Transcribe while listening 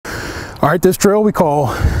All right, this drill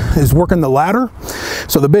is working the ladder.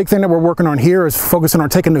 So the big thing that we're working on here is focusing on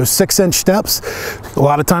taking those 6-inch steps. A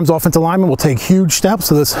lot of times offensive linemen will take huge steps,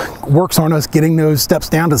 so this works on us getting those steps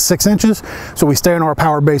down to 6 inches so we stay in our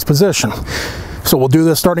power-based position. So we'll do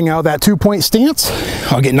this starting out of that 2-point stance.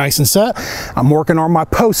 I'll get nice and set. I'm working on my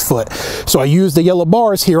post foot. So I use the yellow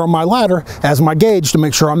bars here on my ladder as my gauge to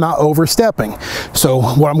make sure I'm not overstepping. So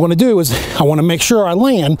what I'm going to do is I want to make sure I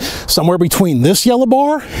land somewhere between this yellow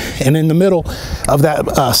bar and in the middle of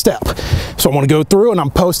that step. So I want to go through and I'm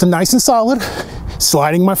posting nice and solid,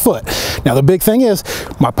 sliding my foot. Now the big thing is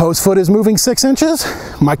my post foot is moving 6 inches,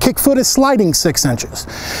 my kick foot is sliding 6 inches.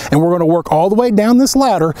 And we're going to work all the way down this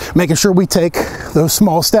ladder, making sure we take those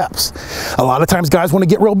small steps. A lot of times guys want to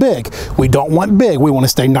get real big. We don't want big. We want to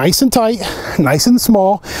stay nice and tight, nice and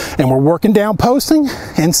small, and we're working down posting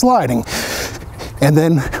and sliding. And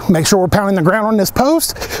then make sure we're pounding the ground on this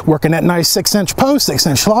post, working that nice 6-inch post,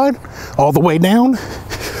 6-inch slide, all the way down.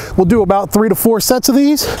 We'll do about 3 to 4 sets of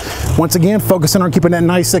these. Once again, focusing on keeping that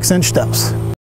nice 6-inch steps.